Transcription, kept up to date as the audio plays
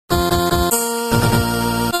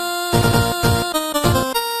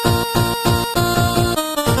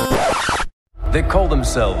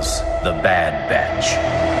yourselves the Bad Batch.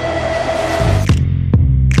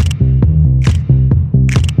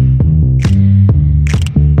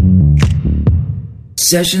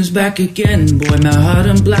 Sessions back again, boy. My heart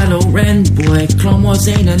and blood all rend, boy. Clone Wars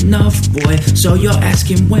ain't enough, boy. So you're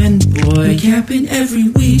asking when, boy. Recapping every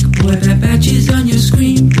week, boy. Bad Batch is on your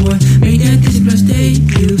screen, boy. Made that Disney Plus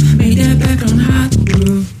debut. Made that back on Hot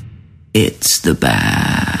Brew. It's the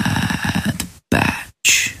Bad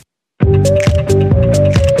Batch.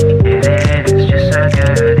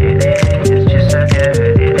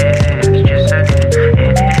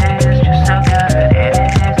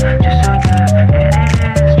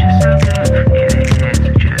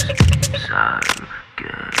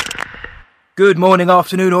 Good morning,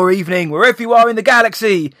 afternoon or evening, wherever you are in the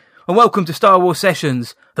galaxy, and welcome to Star Wars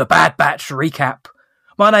Sessions, the Bad Batch recap.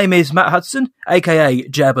 My name is Matt Hudson, aka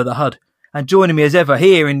Jabba the Hutt, and joining me as ever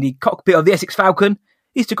here in the cockpit of the Essex Falcon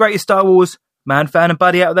is the greatest Star Wars man, fan and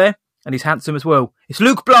buddy out there, and he's handsome as well. It's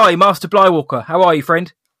Luke Bly, Master Blywalker. How are you,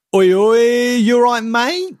 friend? Oi, oi, you right,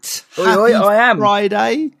 mate? Oi, I am.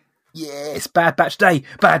 Friday. Yes, Bad Batch Day,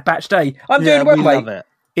 Bad Batch Day. I'm doing well, mate. Love it.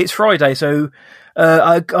 It's Friday, so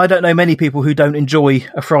I don't know many people who don't enjoy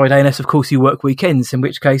a Friday unless, of course, you work weekends, in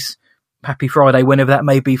which case, happy Friday, whenever that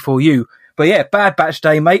may be for you. But yeah, Bad Batch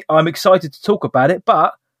Day, mate. I'm excited to talk about it,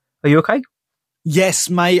 but are you okay? Yes,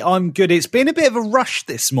 mate, I'm good. It's been a bit of a rush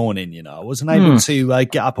this morning, you know. I wasn't able to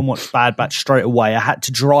get up and watch Bad Batch straight away. I had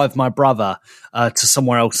to drive my brother to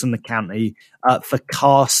somewhere else in the county for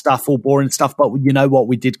car stuff, all boring stuff. But you know what?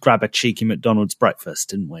 We did grab a cheeky McDonald's breakfast,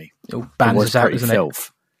 didn't we? It was pretty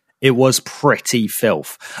filth. It was pretty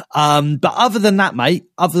filth. But other than that, mate,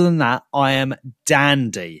 I am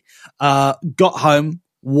dandy. Got home,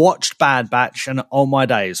 watched Bad Batch, and oh my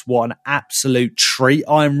days, what an absolute treat.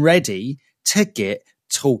 I'm ready to get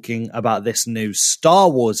talking about this new Star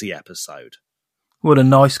Warsy episode. What a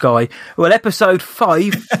nice guy. Well, episode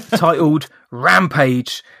 5, titled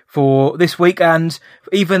Rampage, for this week, and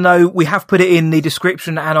even though we have put it in the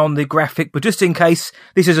description and on the graphic, but just in case,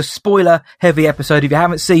 this is a spoiler heavy episode. If you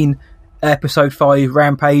haven't seen episode 5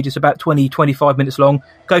 Rampage, it's about 20-25 minutes long,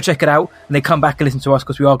 go check it out and then come back and listen to us,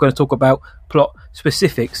 because we are going to talk about plot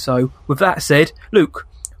specifics. So with that said, Luke,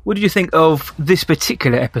 what did you think of this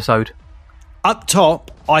particular episode? Up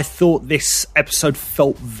top, I thought this episode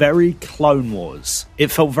felt very Clone Wars.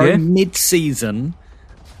 It felt very mid-season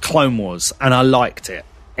Clone Wars, and I liked it.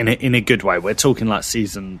 In a good way. We're talking like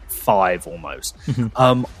season 5 almost.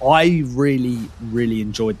 I really, really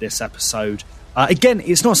enjoyed this episode. Again,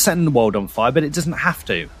 it's not setting the world on fire, but it doesn't have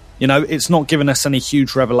to. You know, it's not giving us any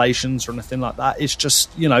huge revelations or anything like that. It's just,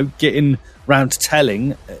 you know, getting round to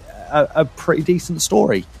telling a pretty decent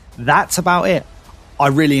story. That's about it. I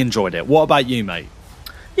really enjoyed it. What about you, mate?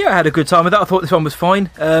 Yeah, I had a good time with that. I thought this one was fine.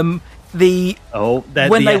 When the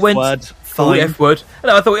F-word. Oh, the F-word.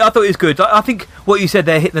 No, I thought it was good. I think what you said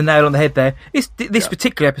there hit the nail on the head there. This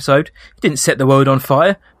particular episode didn't set the world on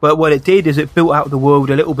fire, but what it did is it built out the world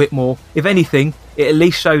a little bit more. If anything, it at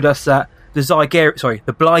least showed us that the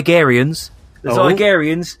Blygarians they're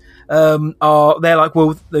like,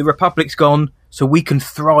 well, the Republic's gone, so we can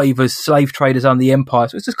thrive as slave traders under the Empire.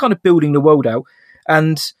 So it's just kind of building the world out.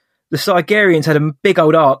 And the Cygarians had a big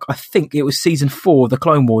old arc. I think it was season 4 of the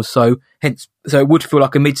Clone Wars, so it would feel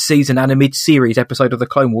like a mid-season and a mid-series episode of the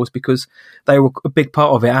Clone Wars, because they were a big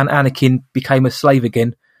part of it, and Anakin became a slave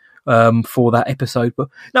again for that episode. But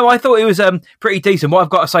no, I thought it was pretty decent. What I've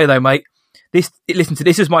got to say though, mate, this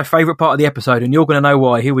is my favourite part of the episode, and you're going to know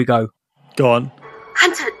why. Here we go. Go on.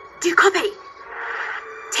 Hunter, do you copy?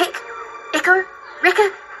 Tick, Echo,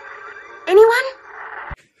 Wrecker, anyone?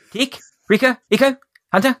 Tick, Wrecker, Echo,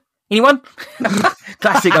 Hunter. Anyone?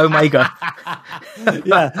 Classic Omega.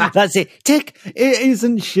 Yeah, that's it. Tick,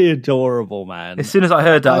 isn't she adorable, man? As soon as I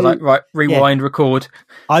heard that, I was like, right, rewind, record.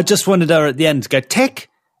 I just wanted her at the end to go, Tick,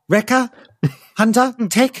 Wrecker, Hunter,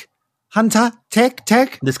 Tick, Hunter, Tick,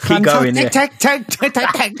 Tick. Just keep Hunter, going, tick, yeah. Tick, Tick, Tick, Tick,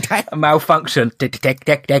 Tick, Tick. A malfunction. Tick, tick,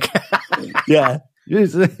 tick, tick. Yeah.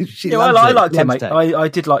 I liked it, mate. I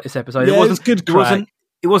did like this episode. Yeah, it was good crack.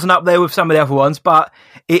 It wasn't up there with some of the other ones, but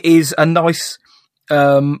it is a nice...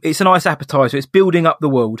 it's a nice appetizer. It's building up the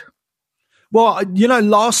world. Well, you know, on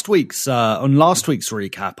last week's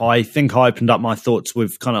recap, I think I opened up my thoughts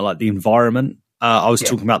with kind of like the environment. I was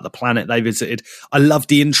talking about the planet they visited. I loved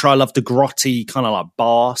the intro. I loved the grotty kind of like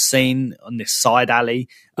bar scene on this side alley,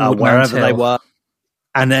 wherever they were.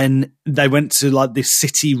 And then they went to like this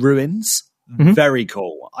city ruins. Mm-hmm. Very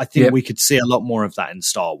cool. I think we could see a lot more of that in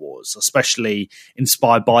Star Wars, especially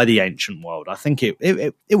inspired by the ancient world. I think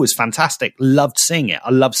it was fantastic. Loved seeing it. I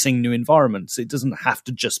love seeing new environments. It doesn't have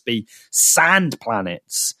to just be sand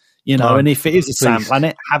planets. You know, No, and if it is a sand please.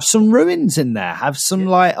 planet, have some ruins in there. Have some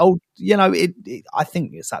like old, you know, I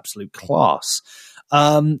think it's absolute class.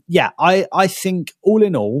 I think all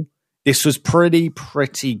in all, this was pretty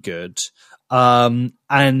good. And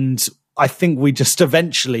I think we just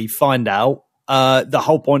eventually find out the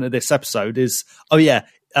whole point of this episode is,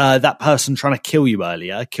 that person trying to kill you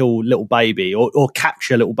earlier, kill little baby or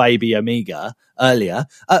capture little baby Omega earlier,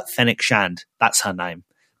 Fennec Shand, that's her name.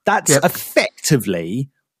 That's effectively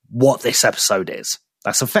what this episode is.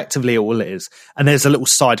 That's effectively all it is. And there's a little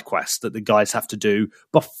side quest that the guys have to do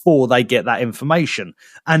before they get that information.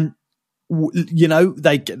 And, you know,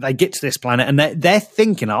 they get to this planet and they're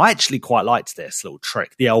thinking, I actually quite liked this little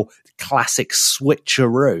trick, the old classic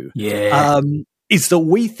switcheroo. Yeah. Is that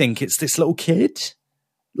we think it's this little kid,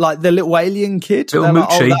 like the little alien kid. Little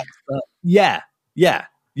Moochie.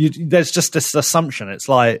 There's just this assumption. It's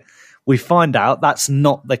like we find out that's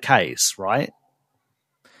not the case, right?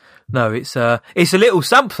 No, it's a little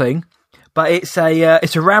something, but it's a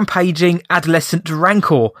rampaging adolescent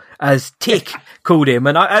rancor, as Tick called him,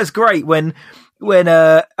 and that's great when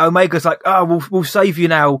Omega's like, oh, we'll save you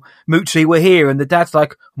now, Moochie, we're here, and the dad's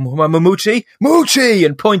like, Moochie,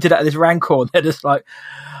 and pointed at this rancor, and they're just like,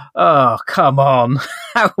 oh, come on,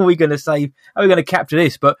 how are we going to capture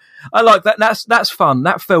this? But I like that. That's fun.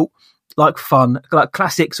 That felt like fun, like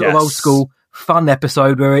classic sort of old school fun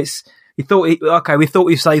episode where we thought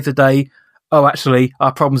we saved the day. Oh, actually,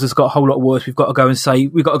 our problems has got a whole lot worse. We've got to go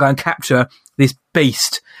and capture this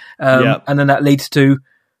beast. And then that leads to,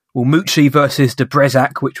 Moochie versus the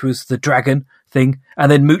Brezak, which was the dragon thing.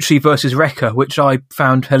 And then Moochie versus Wrecker, which I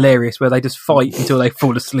found hilarious, where they just fight until they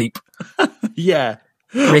fall asleep. Yeah.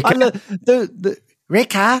 Wrecker.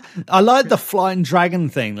 Wrecker. I like the flying dragon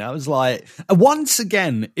thing. That was like, once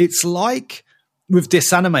again, it's like, with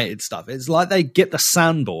disanimated stuff, it's like they get the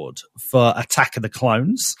soundboard for Attack of the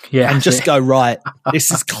Clones and just go, right,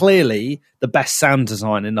 this is clearly the best sound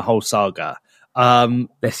design in the whole saga.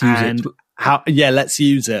 Let's use it. Let's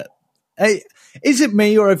use it. Hey, is it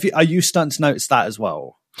me or are you starting to notice that as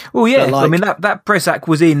well? Well, yeah. I mean, that Brezak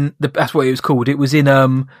was in that's what it was called. It was in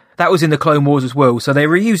that was in the Clone Wars as well. So they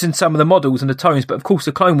were using some of the models and the tones, but of course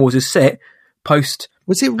the Clone Wars is set post.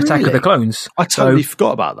 Was it really? Attack of the Clones? I totally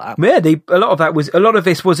forgot about that. Yeah, a lot of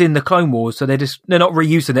this was in the Clone Wars, so they're not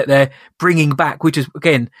reusing it. They're bringing back, which is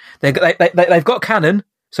again, they've got canon.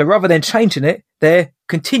 So rather than changing it, they're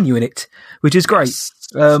continuing it, which is great.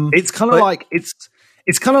 It's kind of like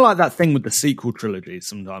it's kind of like that thing with the sequel trilogy.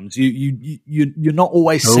 Sometimes you're not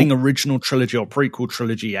always seeing original trilogy or prequel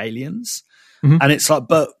trilogy aliens, and it's like,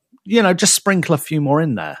 but you know, just sprinkle a few more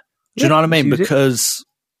in there. Do you know what I mean? Because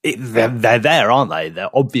they're there, aren't they? They're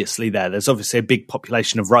obviously there. There's obviously a big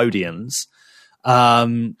population of Rhodians.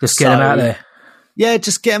 Just get them out there. Yeah,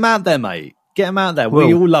 just get them out there, mate. Get them out there.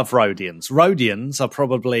 We all love Rhodians. Rhodians are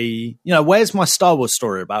probably, you know, where's my Star Wars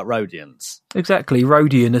story about Rhodians? Exactly,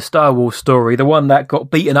 Rhodian, a Star Wars story, the one that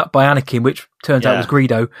got beaten up by Anakin, which turns out was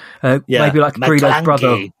Greedo. Maybe like Greedo's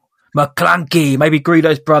brother. McClunky. Maybe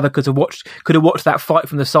Greedo's brother could have watched that fight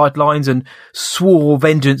from the sidelines and swore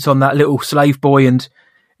vengeance on that little slave boy and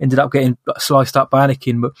ended up getting sliced up by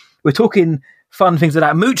Anakin. But we're talking fun things like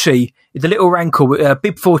that. Moochie is a little rancor,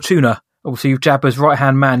 Bib Fortuna, obviously Jabba's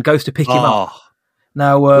right-hand man, goes to pick him up.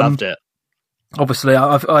 Now, loved it. Obviously,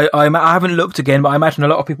 I haven't looked again, but I imagine a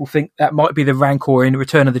lot of people think that might be the rancor in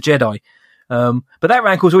Return of the Jedi. But that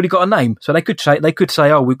rancor's already got a name, so they could say,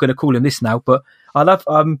 oh, we're going to call him this now. But I'd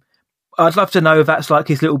love to know if that's like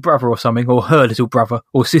his little brother or something, or her little brother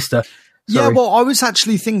or sister. Sorry. Yeah, well, I was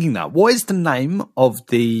actually thinking that. What is the name of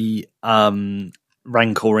the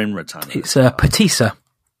rancor in Return? It's Patissa.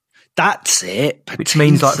 That's it. Patissa. Which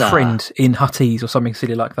means like friend in Huttese or something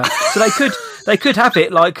silly like that. So they could have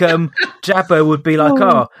it like Jabba would be like,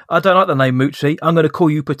 oh, I don't like the name Moochie. I'm going to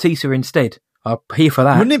call you Patissa instead. I'm here for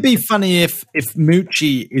that. Wouldn't it be funny if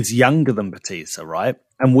Moochie is younger than Patissa, right?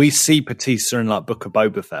 And we see Patissa in like Book of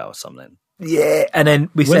Boba Fett or something. Yeah, and then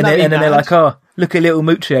we send it, and then they're like, "Oh, look at little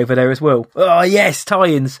Moochie over there as well." Oh yes,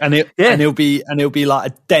 tie-ins, and he'll be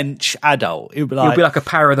like a dench adult. He'll be like a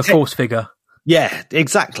Power of the Force figure. Yeah,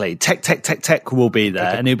 exactly. Tech will be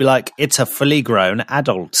there, and he'll be like, "It's a fully grown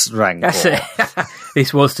adult rancor." That's it.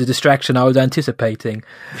 This was the distraction I was anticipating.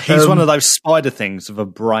 He's one of those spider things with a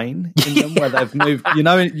brain in them where they've moved. You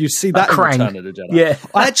know, you see that in Return of the Jedi. Yeah,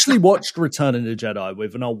 I actually watched Return of the Jedi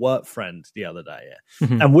with an old work friend the other day,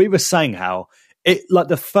 and we were saying how it, like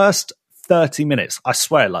the first 30 minutes, I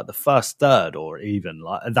swear, like the first third or even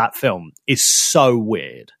like that film is so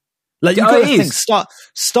weird. Like you got to think,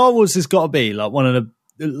 Star Wars has got to be like one of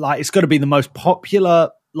the it's got to be the most popular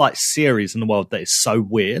like series in the world that is so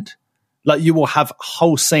weird. Like, you will have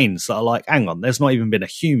whole scenes that are like, hang on, there's not even been a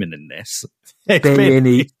human in this. Barely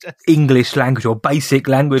any English language or basic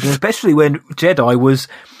language, and especially when Jedi was...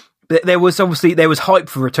 There was hype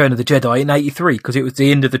for Return of the Jedi in 83 because it was the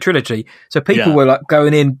end of the trilogy. So people were like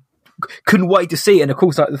going in, couldn't wait to see it. And of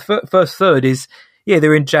course, like the first third is,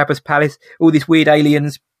 they're in Jabba's palace, all these weird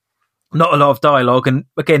aliens, not a lot of dialogue. And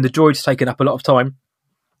again, the droid's taken up a lot of time,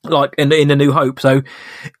 like in A New Hope. So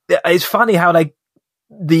it's funny how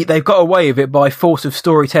they've got away with it by force of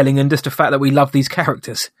storytelling and just the fact that we love these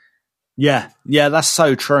characters. Yeah, that's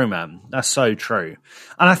so true, man. That's so true.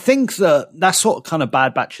 And I think that's what kind of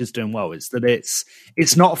Bad Batch is doing well, is that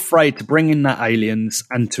it's not afraid to bring in that aliens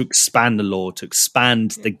and to expand the lore, to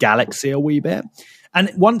expand the galaxy a wee bit.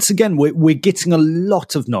 And once again, we're getting a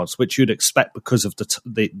lot of nods, which you'd expect because of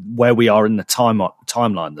the where we are in the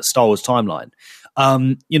timeline, the Star Wars timeline.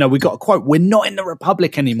 We got a quote, "We're not in the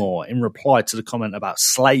Republic anymore," in reply to the comment about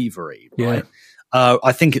slavery, right? Yeah.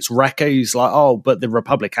 I think it's Wrecker who's like, "Oh, but the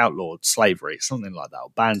Republic outlawed slavery," something like that, or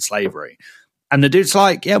banned slavery. And the dude's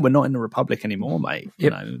like, "Yeah, we're not in the Republic anymore, mate.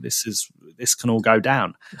 Yep. This can all go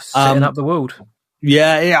down." Setting up the world.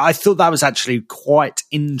 Yeah, I thought that was actually quite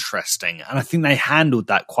interesting. And I think they handled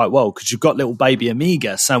that quite well, because you've got little baby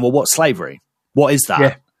Amiga saying, "Well, what's slavery? What is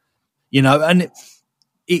that?" Yeah. And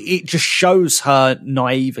it just shows her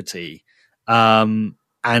naivety.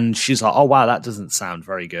 And she's like, "Oh, wow, that doesn't sound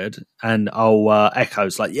very good." And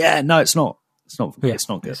Echo's like, "Yeah, no, it's not. It's not good.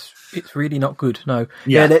 It's really not good. No.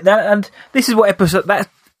 Yeah. And this is what episodes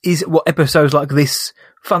like this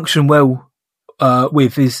function well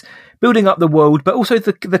with, is building up the world, but also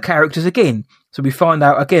the characters again. So we find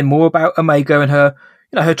out again more about Omega and her,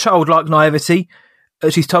 her childlike naivety.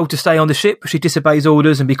 She's told to stay on the ship, she disobeys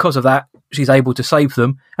orders, and because of that, she's able to save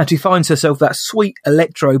them. And she finds herself that sweet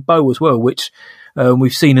electro bow as well, which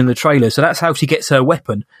we've seen in the trailer. So that's how she gets her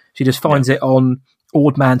weapon. She just finds it on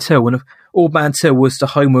Ord Mantell, and Ord Mantell was the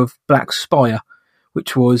home of Black Spire,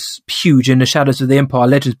 which was huge in the Shadows of the Empire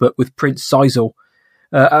Legends book with Prince Sizel.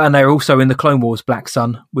 And they're also in the Clone Wars Black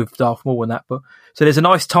Sun with Darth Maul and that book. So there's a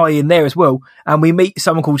nice tie in there as well. And we meet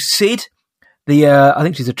someone called Sid. I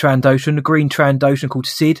think she's a Trandoshan, a green Trandoshan called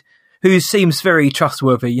Sid, who seems very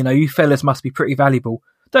trustworthy. You fellas must be pretty valuable.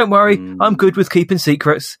 Don't worry, I'm good with keeping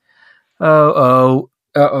secrets. Right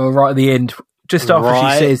at the end, just after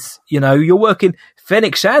she says, "You're working,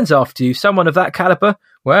 Fennec Shan's after you, someone of that caliber.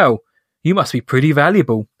 Well, you must be pretty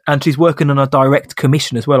valuable." And she's working on a direct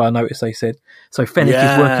commission as well, I noticed they said. So Fennec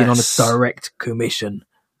is working on a direct commission.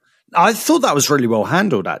 I thought that was really well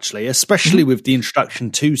handled, actually, especially with the introduction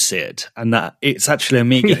to Sid, and that it's actually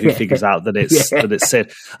Amiga who figures out that it's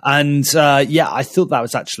Sid. And I thought that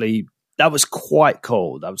was quite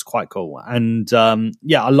cool. That was quite cool. And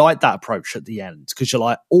I like that approach at the end, because you're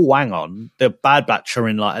like, "Oh, hang on, the Bad Batch are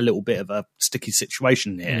in like a little bit of a sticky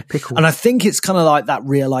situation here." And I think it's kind of like that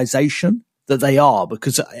realization that they are,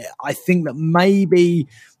 because I think that maybe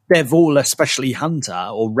they've all, especially Hunter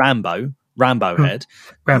or Rambo Head,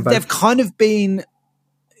 they've kind of been,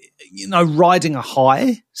 riding a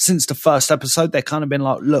high since the first episode. They've kind of been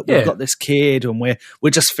like, "Look, we've got this kid and we're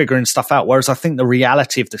just figuring stuff out." Whereas I think the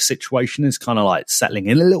reality of the situation is kind of like settling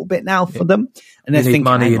in a little bit now for them. And they're thinking,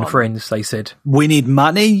 money and friends, they said. We need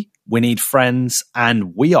money, we need friends,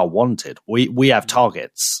 and we are wanted. We have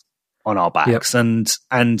targets on our backs. And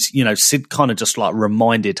Sid kind of just like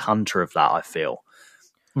reminded Hunter of that, I feel.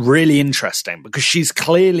 Really interesting, because she's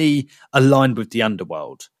clearly aligned with the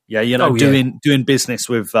underworld. Yeah, doing business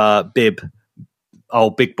with Bib,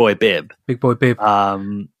 big boy Bib. Big boy Bib.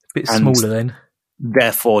 Bit smaller then.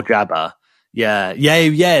 Therefore, Jabba.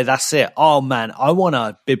 Yeah, that's it. Oh man, I want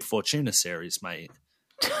a Bib Fortuna series, mate.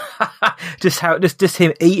 just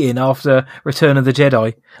him eating after Return of the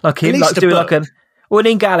Jedi, like him, like doing like an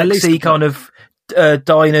in Galaxy kind of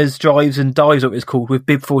diners, drives, and dives, what it's called, with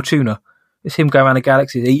Bib Fortuna. It's him going around the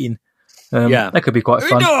galaxy eating. That could be quite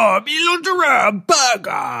fun. Burger.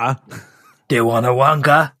 Do you want a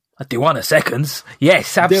wanga? Do you want a seconds?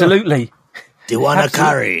 Yes, absolutely. Do you want a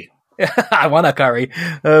curry? I want a curry.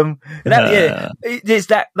 It's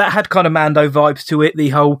that had kind of Mando vibes to it. The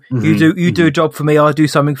whole you do a job for me, I do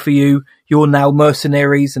something for you. You're now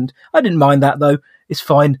mercenaries, and I didn't mind that though. It's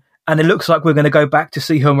fine. And it looks like we're going to go back to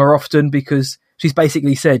see her more often, because she's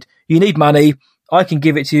basically said, "You need money. I can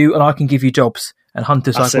give it to you, and I can give you jobs." And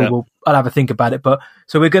Hunter's like, "Well, I'll have a think about it." But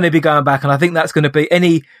so we're going to be going back, and I think that's going to be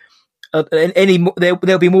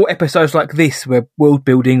there'll be more episodes like this, where world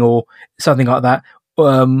building or something like that,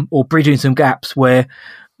 or bridging some gaps where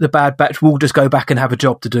the Bad Batch will just go back and have a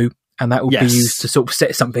job to do, and that will be used to sort of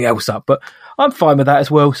set something else up. But I'm fine with that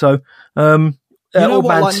as well. So,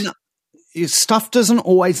 stuff doesn't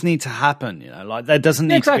always need to happen, like there doesn't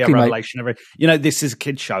need to be a revelation every, this is a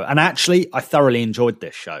kid's show. And actually, I thoroughly enjoyed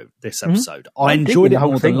this episode. I enjoyed it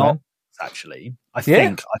more than last actually. I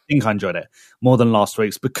think I enjoyed it more than last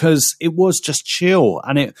week's because it was just chill.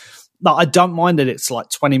 And I don't mind that it's like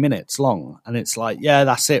 20 minutes long. And it's like, yeah,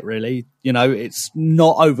 that's it really. It's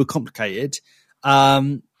not overcomplicated.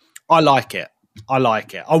 I like it.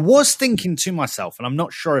 I was thinking to myself, and I'm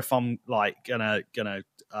not sure if I'm like gonna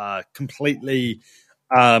completely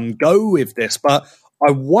go with this, but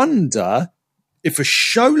I wonder if a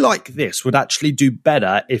show like this would actually do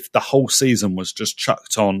better if the whole season was just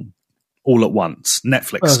chucked on all at once,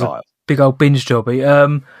 Netflix style. Big old binge jobby.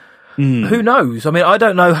 Who knows? I mean, I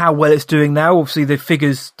don't know how well it's doing now. Obviously, the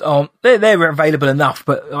figures aren't they're available enough,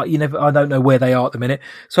 but I don't know where they are at the minute.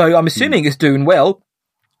 So I'm assuming it's doing well.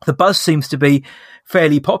 The buzz seems to be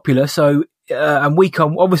fairly popular. So and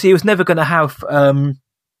obviously, it was never going to have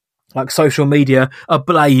like social media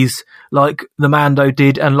ablaze like the Mando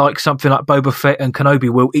did, and like something like Boba Fett and Kenobi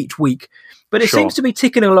will each week. But it seems to be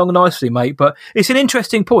ticking along nicely, mate. But it's an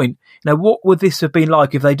interesting point. What would this have been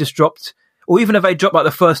like if they just dropped, or even if they dropped like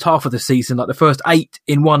the first half of the season, like the first 8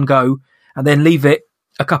 in one go, and then leave it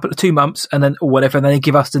 2 months, and then or whatever, and then they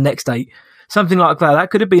give us the next 8, something like that. That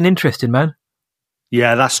could have been interesting, man.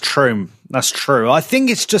 Yeah, that's true. I think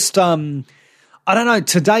it's just, I don't know.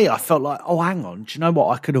 Today I felt like, oh, hang on. Do you know what?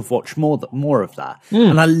 I could have watched more of that.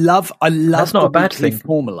 And I love that's not a bad thing.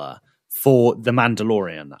 Formula for The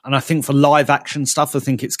Mandalorian. And I think for live action stuff, I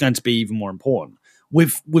think it's going to be even more important.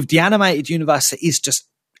 With the animated universe, it is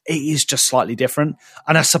just slightly different.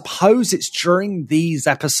 And I suppose it's during these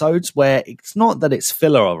episodes where it's not that it's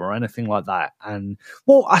filler or anything like that. And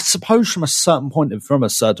well, I suppose from a certain point of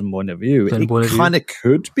view, it kind of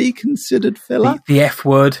could be considered filler. The F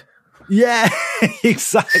word. Yeah,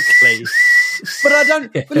 exactly.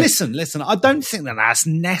 But listen, I don't think that that's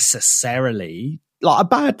necessarily like a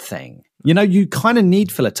bad thing. You kind of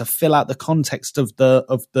need filler to fill out the context of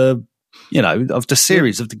the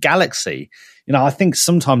series, of the galaxy. I think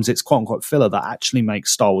sometimes it's quote unquote filler that actually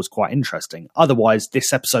makes Star Wars quite interesting. Otherwise,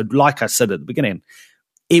 this episode, like I said at the beginning,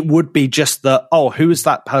 it would be just who is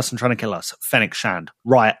that person trying to kill us? Fennec Shand.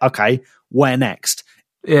 Right, okay, where next?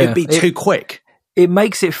 Yeah, it'd be too quick. It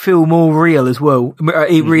makes it feel more real as well,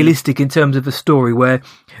 realistic in terms of the story, where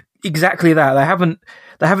exactly that.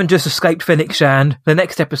 They haven't just escaped Fennec Shand. The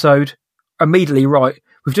next episode, immediately, right,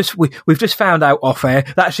 we've just found out off air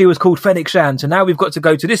that she was called Fennec Shand, so now we've got to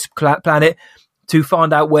go to this planet to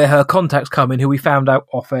find out where her contacts come in, who we found out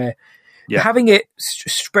off air. Yeah. Having it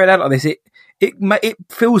spread out like this, it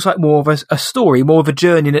feels like more of a story, more of a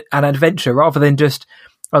journey and an adventure, rather than just,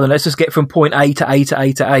 I don't know, let's just get from point A to A to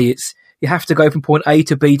A to A. You have to go from point A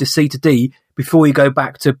to B to C to D before you go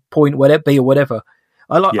back to point whatever B or whatever.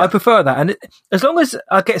 I prefer that, and as long as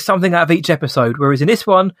I get something out of each episode. Whereas in this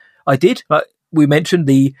one, I did, like we mentioned,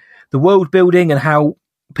 the world building and how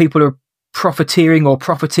people are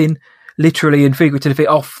profiting, literally and figuratively,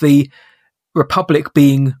 off the Republic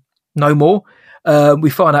being no more.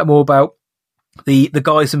 We find out more about the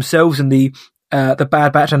guys themselves and the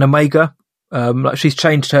Bad Batch and Omega. Like she's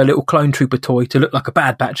changed her little clone trooper toy to look like a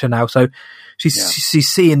Bad Batcher now, so she's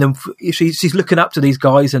seeing them. She's looking up to these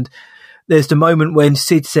guys, and there's the moment when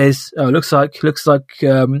Sid says, "Oh, looks like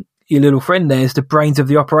your little friend there's the brains of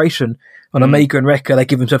the operation." On Omega and Wrecker, they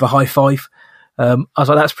give themselves a high five. I was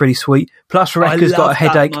like, that's pretty sweet. Plus, Wrecker's got a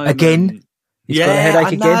headache again. He's got a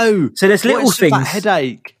headache again. So there's little things. That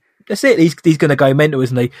headache. That's it. He's going to go mental,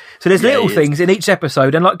 isn't he? So there's little things in each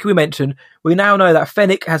episode, and like we mentioned, we now know that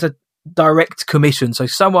Fennec has a direct commission. So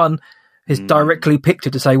someone has directly picked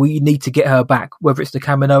her to say, we need to get her back. Whether it's the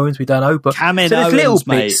Kaminoans, we don't know. But Kaminoans, little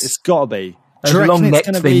bits. It's got to be. Those long neck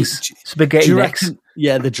things, spaghetti necks.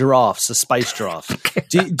 Yeah, the giraffes, the space giraffe.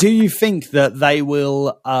 do you think that they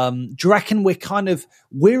will? Do you reckon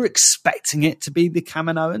we're expecting it to be the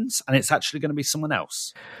Kaminoans, and it's actually going to be someone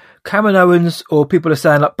else? Kaminoans, or people are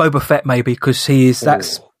saying like Boba Fett, maybe because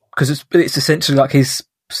because it's essentially like his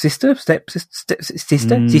sister,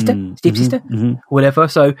 whatever.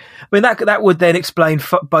 So I mean that would then explain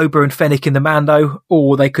Boba and Fennec in the Mando,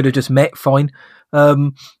 or they could have just met. Fine.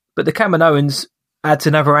 But the Kaminoans adds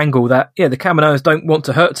another angle that, the Kaminoans don't want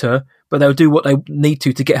to hurt her, but they'll do what they need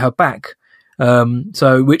to get her back.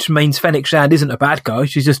 So, which means Fennec Shand isn't a bad guy.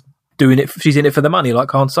 She's just doing it. She's in it for the money,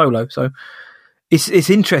 like Han Solo. So it's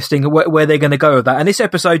interesting where they're going to go with that. And this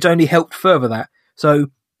episode's only helped further that. So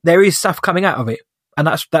there is stuff coming out of it. And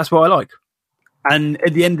that's what I like. And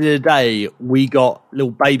at the end of the day, we got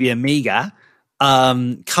little baby Omega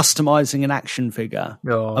customizing an action figure.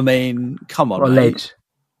 Oh, I mean, come on, ledge.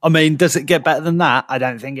 I mean, does it get better than that? I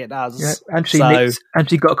don't think it does. Yeah, and she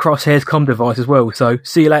got a crosshairs comm device as well. So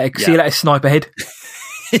see you later. See you later, Sniperhead.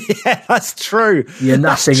 Yeah, that's true. You're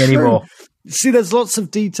nothing anymore. See, there's lots of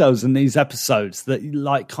details in these episodes that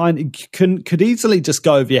like kind of could easily just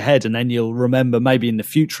go over your head, and then you'll remember maybe in the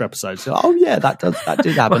future episodes. Oh yeah, that did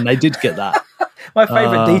happen. They did get that. My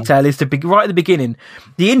favourite detail is right at the beginning,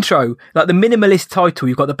 the intro, like the minimalist title.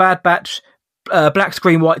 You've got the Bad Batch, black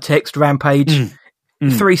screen, white text, Rampage,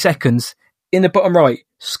 3 seconds. In the bottom right,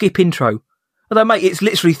 skip intro. Although, mate, it's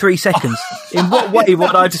literally 3 seconds. In what way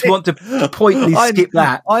would I just want to pointedly skip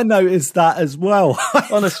that? I noticed that as well.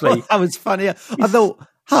 Honestly. That was funny. I thought,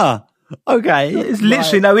 okay. There's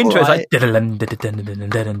literally no intro. Right. It's like, and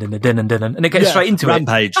it gets straight into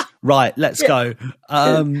Rampage. Right, let's go.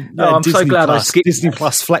 I'm so glad I skipped Disney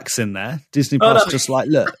Plus flex in there. Disney Plus just like,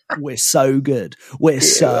 look, we're so good. We're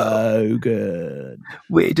so good.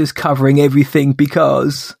 We're just covering everything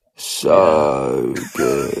because... So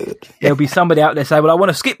good. There'll be somebody out there say, well, I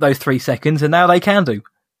want to skip those 3 seconds, and now they can do.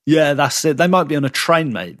 Yeah, that's it. They might be on a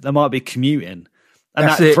train, mate. They might be commuting. And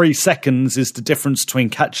that's 3 seconds is the difference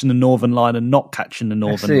between catching the Northern Line and not catching the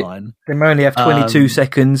Northern Line. They may only have 22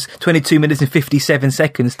 seconds, 22 minutes and 57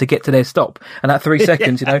 seconds to get to their stop. And that 3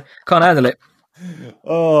 seconds, can't handle it.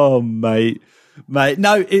 Oh, mate.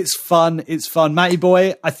 No, it's fun. It's fun. Matty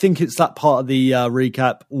boy, I think it's that part of the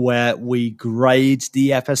recap where we grade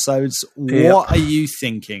the episodes. Yep. What are you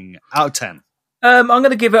thinking out of 10? I'm going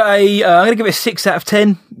to give it a 6 out of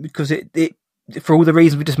 10 because it for all the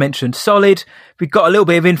reasons we just mentioned. Solid. We got a little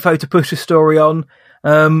bit of info to push the story on,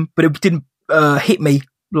 but it didn't hit me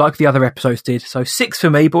like the other episodes did. So 6 for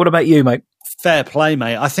me. But what about you, mate? Fair play,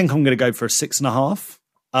 mate. I think I'm going to go for a 6.5.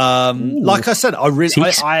 Like I said,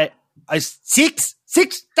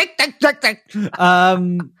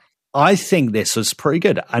 I think this was pretty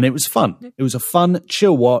good and it was fun. It was a fun,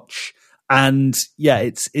 chill watch. And yeah,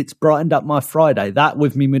 it's brightened up my Friday. That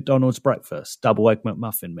with me McDonald's breakfast, double egg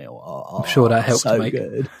McMuffin meal. I'm sure that helped, so mate.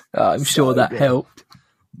 Good. I'm sure that helped.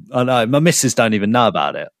 I know. My missus don't even know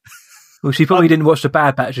about it. Well, she probably didn't watch the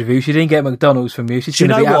Bad Batch review. She didn't get McDonald's from you. She's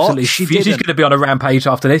going to be absolutely. She's going to be on a rampage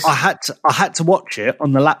after this. I had to watch it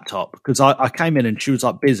on the laptop because I came in and she was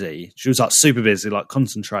like busy. She was like super busy, like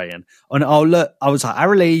concentrating. And look, I was like,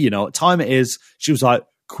 Arilee, you know what time it is? She was like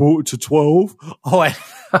 11:45.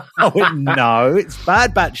 I went, no, it's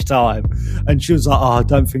Bad Batch time. And she was like, I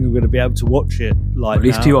don't think I'm going to be able to watch it. Like, at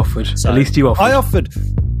least you offered. So at least you offered. I offered.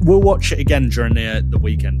 We'll watch it again during the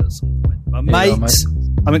weekend at some point. But mate,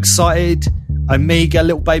 I'm excited. Amiga,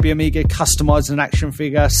 little baby Amiga, customizing an action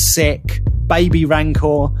figure, sick. Baby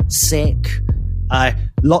Rancor, sick.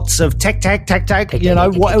 Lots of tech. You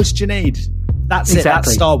know, what else do you need? That's it.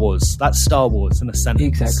 That's Star Wars. That's Star Wars in a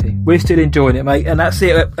sentence. Exactly. We're still enjoying it, mate. And that's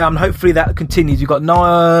it. Hopefully that continues. We've got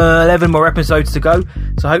 11 more episodes to go.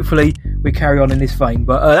 So hopefully we carry on in this vein.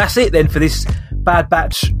 But that's it then for this Bad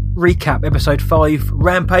Batch recap, episode 5,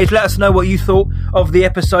 Rampage. Let us know what you thought of the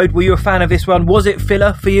episode. Were you a fan of this one? Was it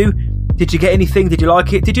filler for you? Did you get anything? Did you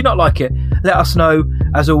like it? Did you not like it? Let us know.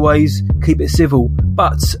 As always, keep it civil.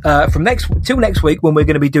 But till next week when we're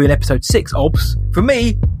going to be doing episode 6, OBS, from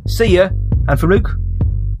me, see ya. And from Luke,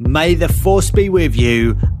 may the force be with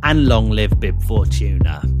you and long live Bib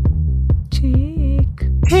Fortuna. Tick.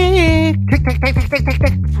 Tick.